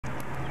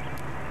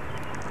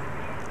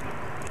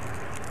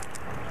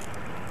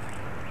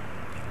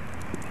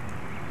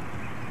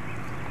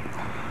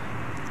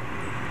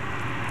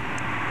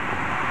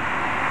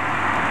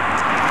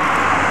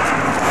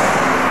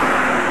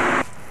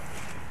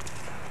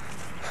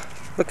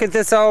Look at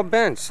this old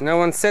bench. No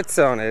one sits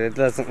on it, it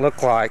doesn't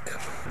look like.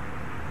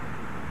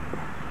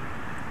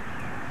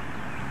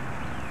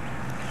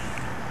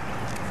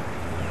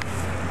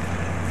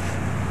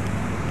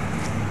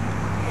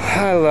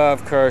 I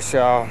love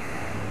Kershaw.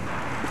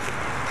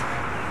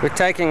 We're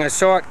taking a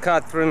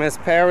shortcut through Miss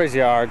Perry's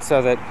yard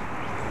so that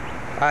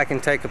I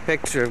can take a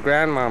picture of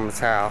Grandmama's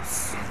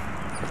house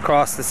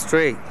across the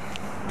street.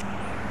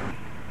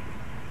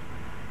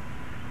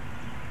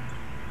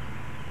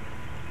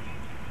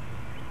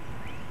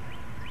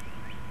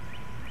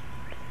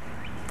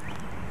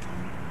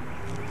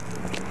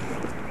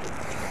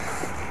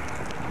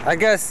 I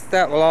guess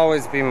that will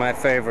always be my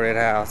favorite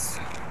house.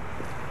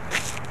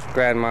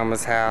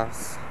 Grandmama's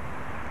house.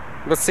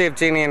 We'll see if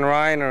Jeannie and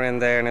Ryan are in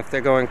there and if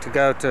they're going to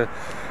go to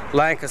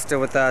Lancaster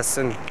with us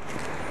and,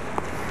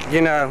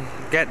 you know,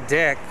 get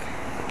Dick.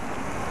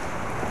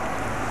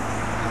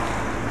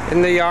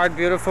 Isn't the yard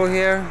beautiful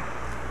here?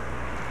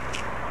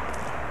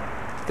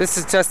 This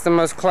is just the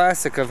most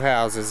classic of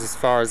houses as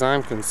far as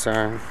I'm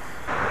concerned.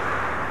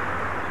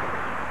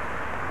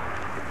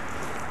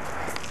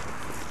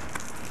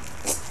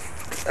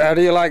 How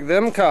do you like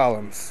them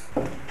columns?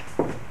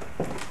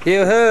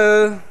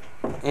 Yoo-hoo!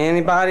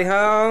 Anybody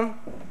home?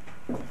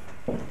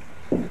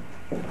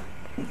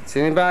 Is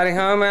anybody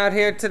home out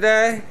here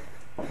today?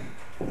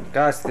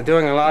 Gosh, they're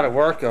doing a lot of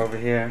work over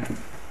here.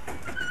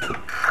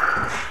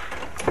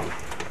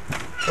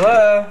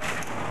 Hello?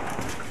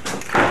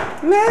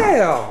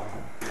 Mail!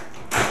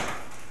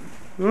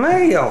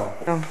 Mail!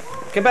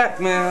 Get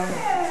back, Mel.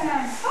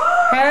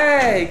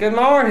 Hey, good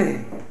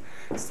morning.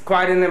 It's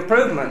quite an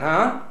improvement,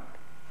 huh?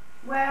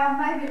 Well,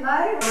 maybe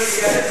later.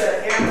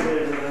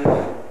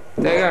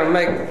 They're gonna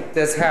make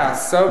this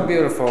house so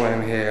beautiful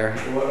in here.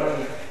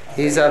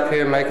 He's up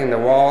here making the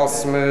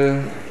walls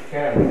smooth.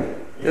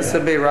 This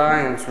will be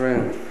Ryan's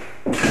room.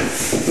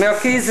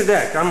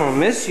 Melchizedek, I'm gonna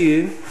miss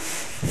you,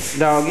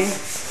 doggy.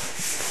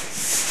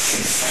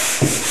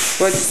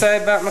 What'd you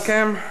say about my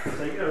camera?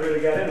 So you really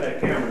got in that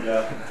camera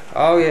job.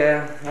 Oh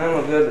yeah,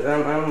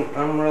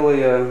 I'm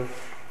really a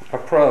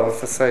pro,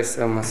 if I say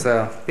so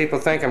myself. People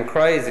think I'm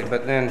crazy,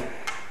 but then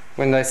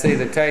when they see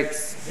the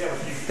tapes,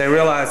 they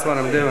realize what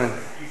I'm doing.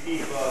 You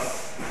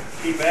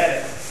keep at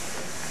it.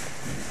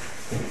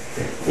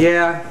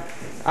 Yeah,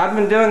 I've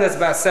been doing this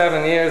about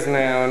 7 years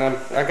now, and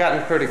I've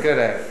gotten pretty good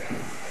at it.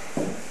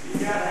 You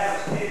gotta have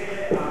a steady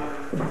hand on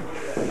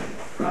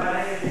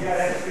right hand. You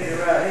gotta have a steady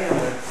right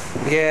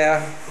hand.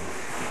 Yeah.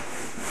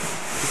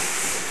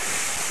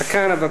 I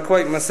kind of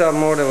equate myself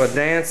more to a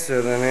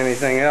dancer than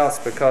anything else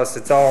because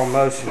it's all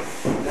motion.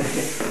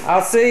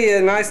 I'll see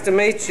you. Nice to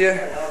meet you.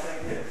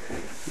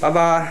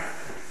 Bye-bye.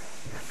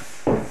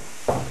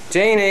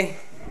 Jeannie.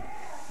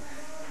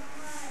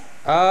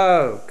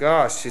 Oh,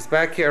 gosh, she's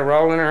back here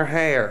rolling her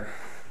hair.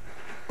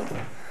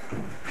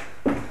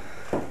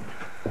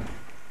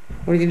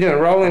 What are you doing,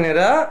 rolling it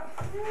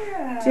up?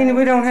 Yeah. Jeannie,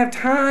 we don't have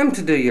time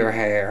to do your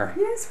hair.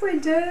 Yes, we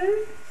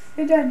do.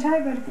 It doesn't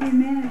take but a few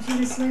minutes. You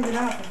just leave it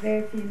off a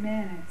very few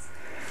minutes.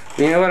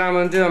 You know what I'm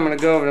going to do? I'm going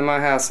to go over to my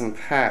house and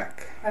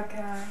pack.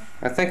 Okay.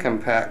 I think I'm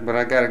packed, but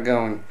I got to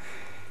go and,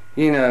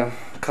 you know,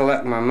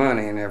 collect my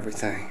money and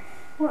everything.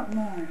 What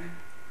money?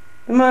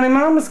 The money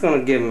Mama's going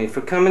to give me for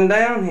coming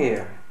down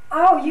here.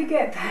 Oh, you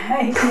get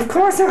paid. Of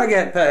course I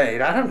get paid.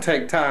 I don't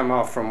take time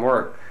off from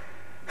work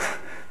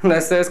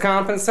unless there's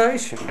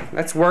compensation.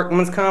 That's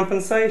workman's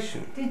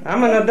compensation.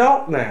 I'm an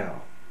adult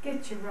now.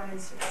 Get your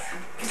razors.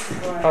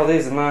 Oh,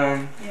 these are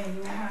mine. Yeah,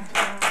 you won't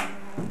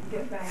have to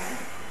get back.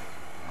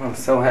 I'm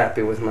so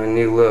happy with my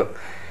new look.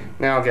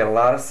 Now I'll get a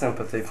lot of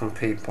sympathy from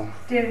people.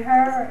 Did it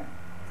hurt?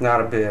 Not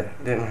a bit.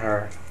 It didn't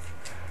hurt.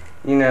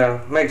 You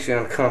know, makes you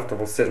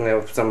uncomfortable sitting there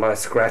with somebody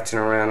scratching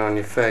around on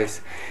your face.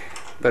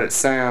 But it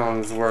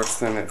sounds worse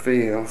than it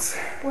feels.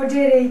 Well,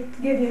 did he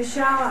give you a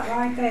shot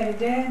like that,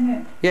 didn't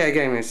it? Yeah, he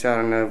gave me a shot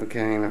of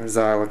Novocaine or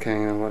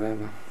Xylocaine or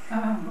whatever.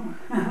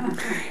 Oh.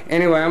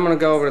 Anyway, I'm going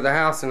to go over to the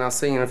house and I'll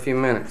see you in a few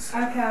minutes.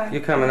 Okay. You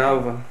coming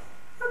over?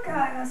 Okay,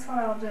 that's what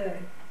I'll do.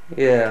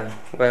 Yeah,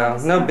 well,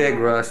 no big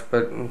rush,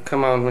 but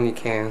come on when you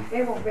can.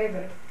 It won't be,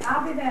 but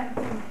I'll be there in a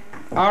few minutes.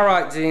 All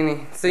right,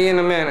 Jeannie. See you in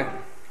a minute.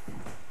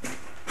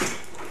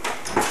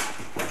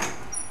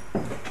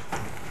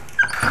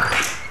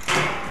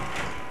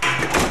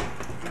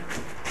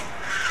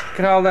 Look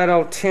at all that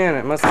old tin.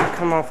 It must have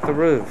come off the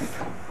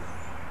roof.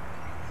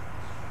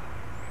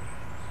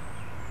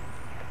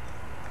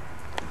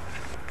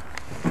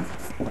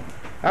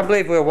 I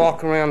believe we'll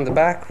walk around the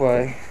back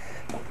way.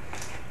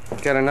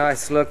 Get a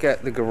nice look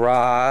at the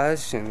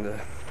garage and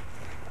the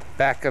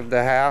back of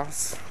the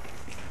house.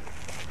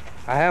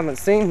 I haven't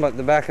seen what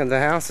the back of the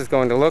house is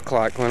going to look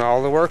like when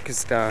all the work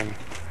is done.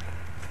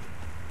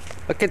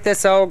 Look at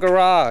this old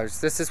garage.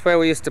 This is where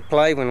we used to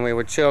play when we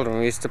were children.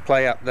 We used to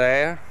play up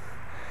there.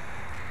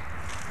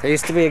 There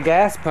used to be a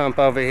gas pump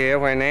over here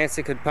where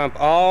Nancy could pump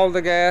all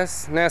the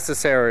gas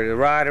necessary to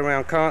ride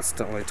around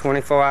constantly,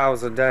 24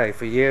 hours a day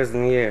for years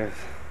and years.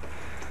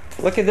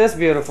 Look at this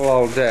beautiful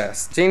old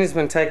desk. Jeannie's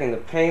been taking the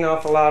paint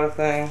off a lot of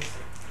things.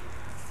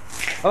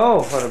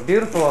 Oh, what a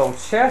beautiful old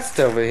chest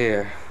over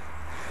here.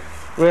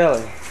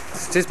 Really.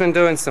 She's been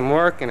doing some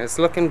work and it's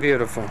looking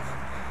beautiful.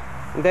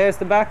 And there's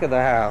the back of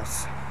the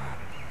house.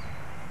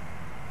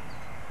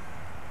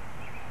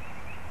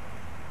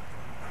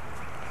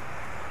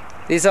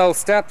 These old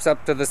steps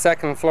up to the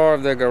second floor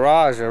of the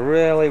garage are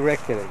really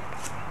rickety.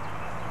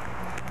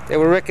 They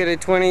were rickety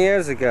 20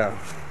 years ago.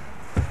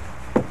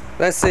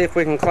 Let's see if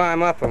we can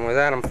climb up them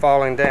without them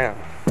falling down.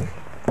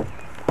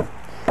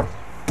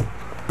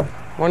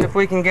 Wonder if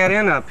we can get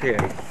in up here.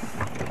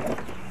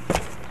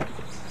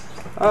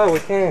 Oh, we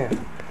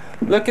can.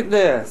 Look at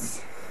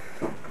this.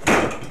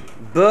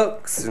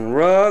 Books and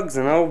rugs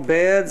and old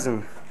beds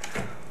and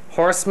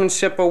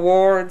horsemanship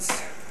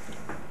awards.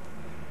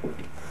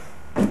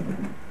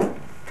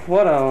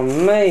 What an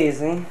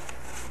amazing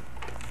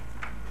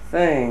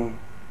thing.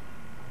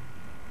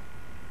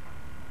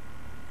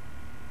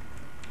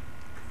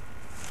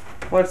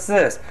 What's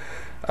this?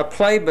 A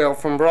playbill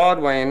from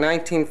Broadway in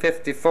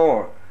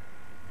 1954.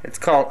 It's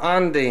called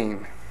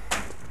Undine.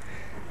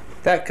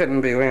 That couldn't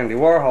be Andy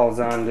Warhol's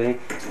Undine.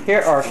 Here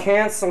are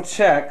canceled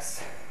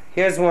checks.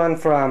 Here's one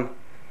from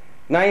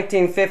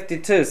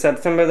 1952,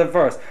 September the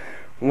 1st.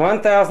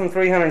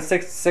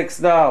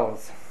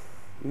 $1,366.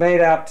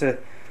 Made out to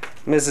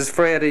Mrs.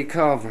 Fred E.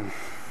 Colvin.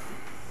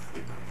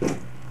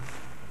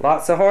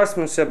 Lots of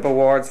horsemanship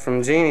awards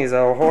from Jeannie's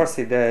old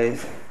horsey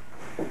days.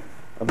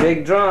 A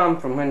big drum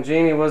from when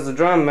Jeannie was a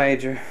drum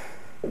major.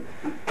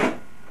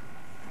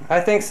 I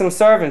think some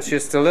servants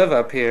used to live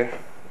up here.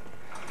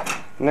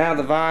 Now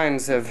the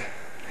vines have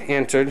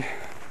entered.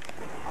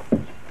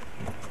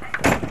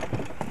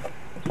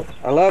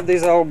 I love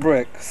these old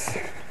bricks.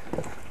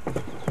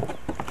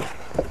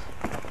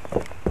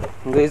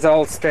 These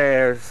old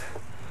stairs.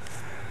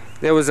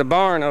 There was a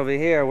barn over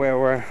here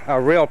where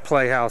our real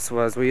playhouse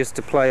was. We used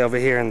to play over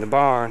here in the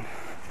barn.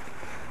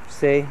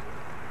 See?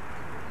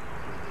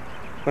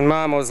 When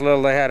Mom was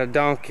little, they had a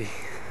donkey,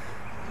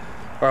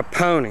 or a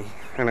pony,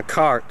 and a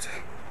cart.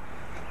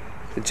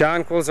 The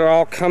jonquils are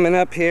all coming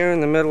up here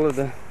in the middle of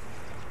the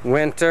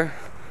winter.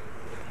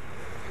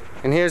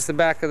 And here's the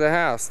back of the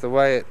house. The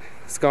way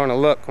it's going to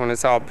look when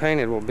it's all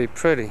painted will be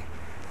pretty.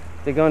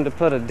 They're going to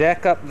put a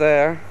deck up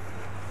there,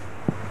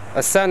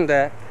 a sun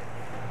deck,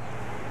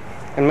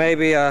 and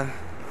maybe a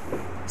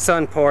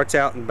sun porch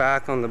out and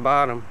back on the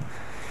bottom.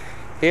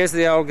 Here's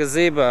the old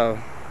gazebo.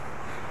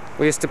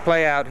 We used to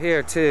play out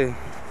here too,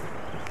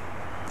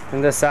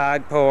 in the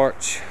side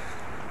porch.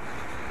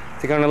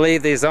 They're going to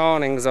leave these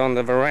awnings on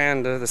the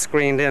veranda, the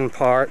screened-in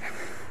part.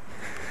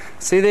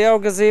 See the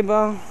old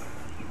gazebo?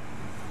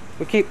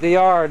 We keep the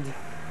yard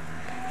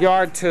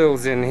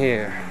tools in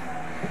here.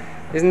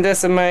 Isn't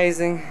this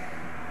amazing?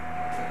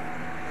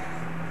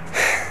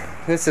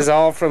 This is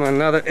all from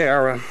another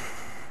era.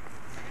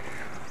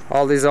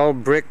 All these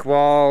old brick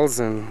walls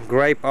and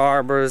grape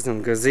arbors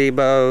and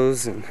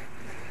gazebos and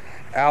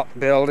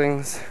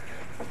outbuildings,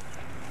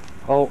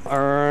 old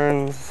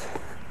urns.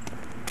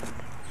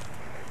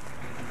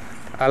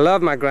 I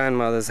love my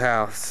grandmother's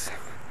house.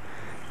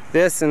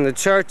 This and the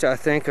church, I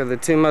think, are the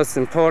two most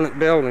important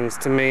buildings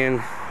to me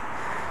in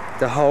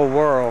the whole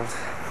world.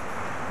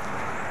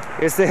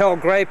 Here's the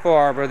old grape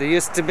arbor. There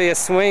used to be a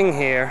swing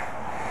here.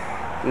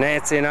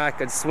 Nancy and I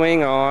could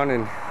swing on,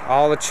 and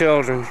all the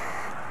children.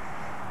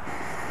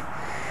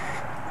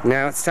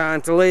 Now it's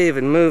time to leave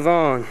and move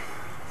on.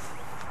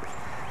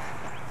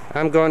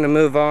 I'm going to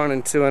move on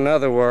into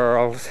another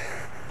world.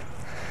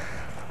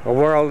 A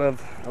world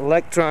of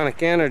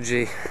electronic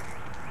energy.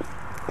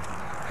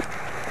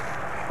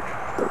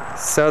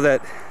 So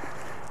that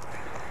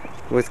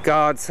with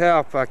God's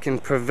help I can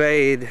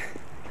pervade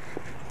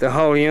the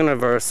whole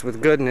universe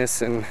with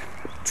goodness and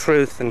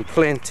truth and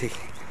plenty.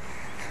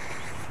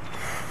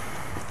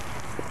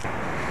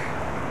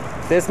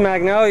 This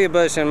magnolia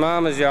bush in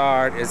Mama's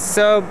yard is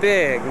so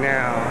big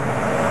now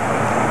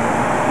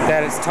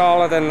that it's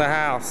taller than the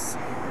house.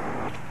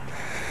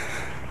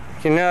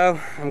 You know,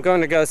 I'm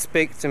going to go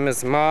speak to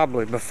Miss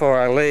Mobley before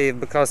I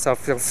leave because I'll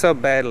feel so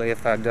badly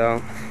if I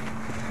don't.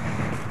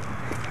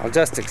 I'll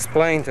just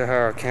explain to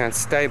her I can't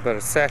stay but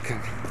a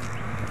second.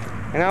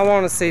 And I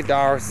want to see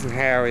Doris and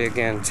Harry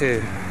again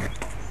too.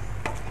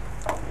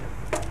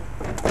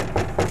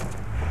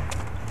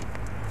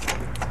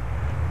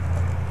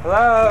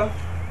 Hello?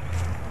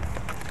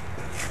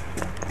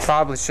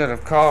 Probably should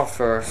have called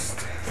first.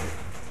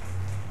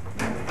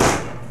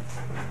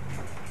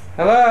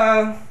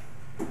 Hello?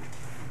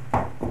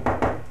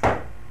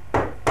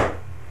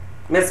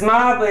 Miss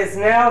Mobley, it's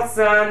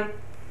Nelson.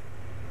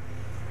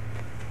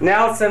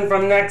 Nelson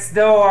from next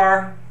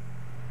door.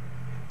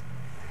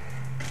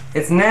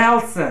 It's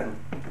Nelson.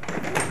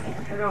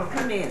 Hello,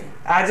 come in.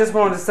 I just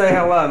wanted to say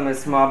hello,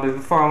 Miss Mobley,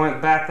 before I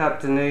went back up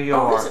to New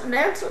York. Oh, is it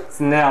Nelson? It's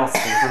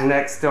Nelson from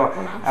next door.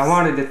 I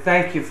wanted to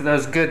thank you for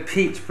those good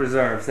peach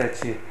preserves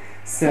that you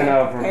sent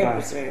over. Pear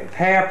preserve.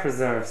 Pear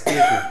preserves, excuse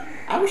me.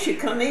 I wish you'd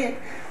come in.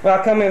 Well,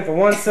 I'll come in for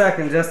 1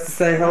 second just to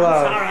say hello.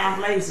 I'm sorry, I'm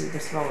lazy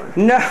this morning.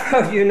 No,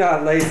 you're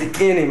not lazy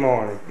any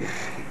morning.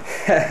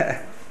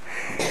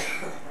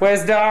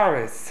 Where's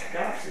Doris?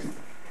 Doris is,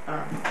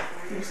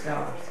 Miss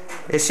Doris.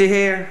 Is she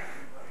here?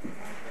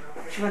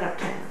 She went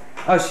uptown.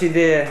 Oh, she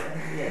did.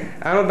 Yeah.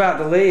 I'm about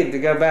to leave to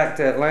go back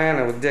to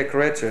Atlanta with Dick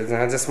Richards,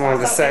 and I just wanted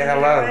to say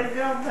hello. Ready to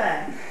go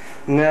back.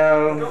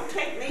 No. Don't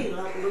take me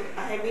long. Look,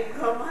 I haven't even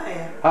cut my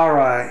hair. All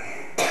right.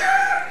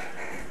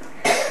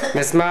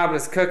 Miss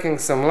Mobley's cooking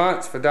some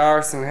lunch for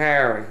Doris and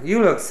Harry.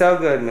 You look so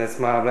good, Miss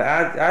Mobley.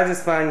 I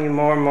just find you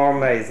more and more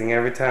amazing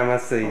every time I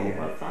see you.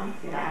 Well, thank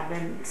you. I've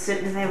been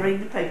sitting in there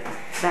reading the paper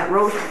about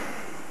Rose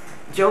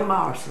Joe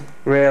Morrison.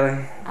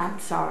 Really? I'm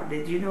sorry.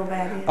 Did you know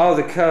about him? Oh,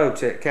 the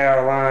coach at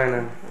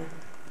Carolina.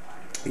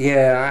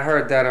 Yeah, I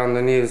heard that on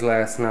the news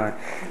last night.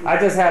 I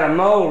just had a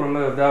mole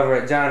removed over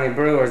at Johnny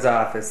Brewer's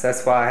office.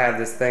 That's why I have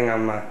this thing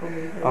on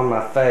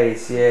my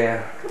face.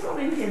 Yeah. Come on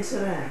in here and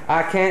sit down.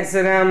 I can't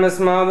sit down, Miss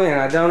Mobley, and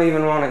I don't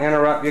even want to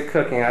interrupt your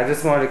cooking. I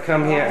just wanted to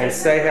come here and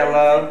say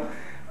hello.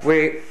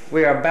 We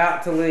are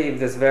about to leave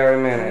this very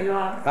minute. You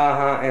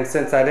are? And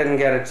since I didn't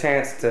get a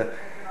chance to,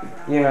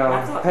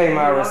 pay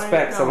my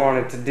respects, I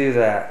wanted to do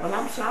that. Well,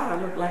 I'm sorry.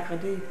 I look like I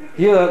did.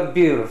 You look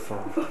beautiful.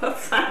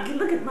 Thank you.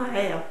 Look at my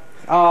hair.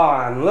 Oh,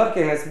 I'm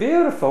looking. It's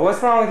beautiful.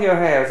 What's wrong with your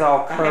hair? It's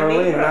all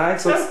curly and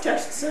nice.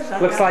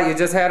 Looks like you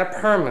just had a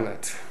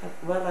permanent.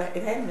 Well,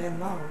 it hadn't been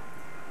long,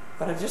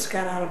 but I just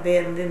got out of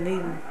bed and didn't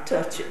even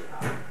touch it.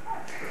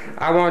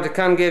 I wanted to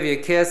come give you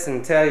a kiss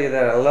and tell you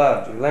that I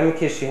loved you. Let me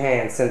kiss your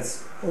hand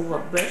since Oh,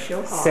 well, bless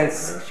your heart.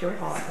 Bless your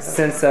heart.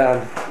 Since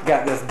I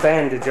got this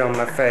bandage on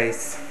my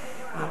face.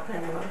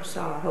 I'm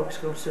sorry. I hope it's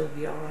going to still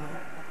be all right.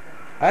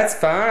 That's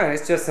fine.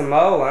 It's just a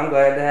mole. I'm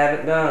glad to have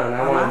it done.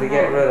 I wanted to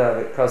get rid of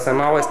it because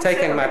I'm always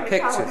taking my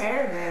pictures.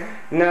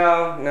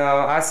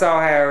 No. I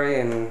saw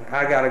Harry and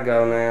I got to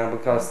go now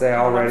because they're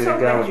all ready to go. I'm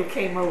so glad you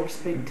came over to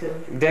speak to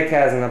him. Dick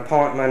has an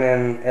appointment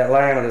in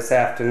Atlanta this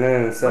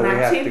afternoon, so we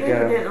have to go.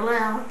 In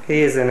Atlanta. He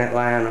is in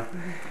Atlanta,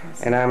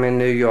 and I'm in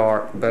New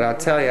York. But I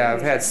tell you,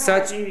 I've had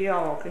such... New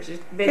York. It's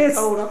been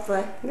cold up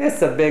there.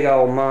 It's a big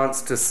old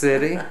monster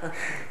city.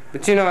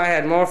 But I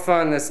had more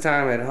fun this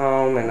time at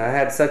home, and I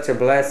had such a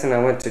blessing.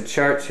 I went to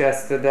church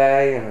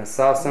yesterday, and I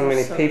saw so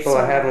many people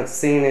I haven't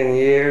seen in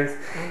years.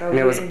 I know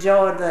you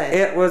enjoyed that.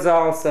 It was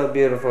all so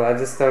beautiful. I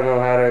just don't know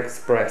how to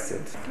express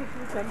it.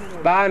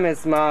 Bye,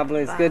 Miss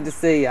Mobley. It's good to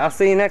see you. I'll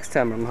see you next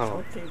time I'm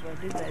home. Okay, we'll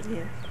do that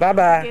here.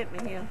 Bye-bye.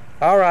 Get me here.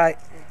 All right.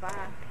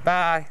 Bye.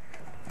 Bye.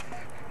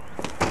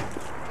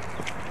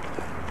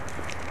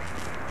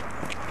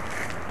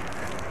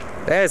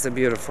 There's a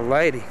beautiful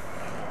lady.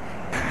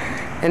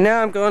 And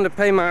now I'm going to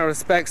pay my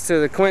respects to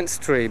the quince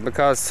tree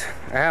because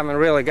I haven't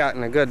really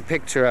gotten a good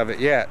picture of it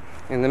yet.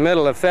 In the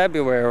middle of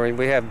February,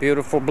 we have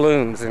beautiful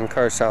blooms in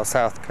Kershaw,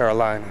 South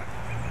Carolina.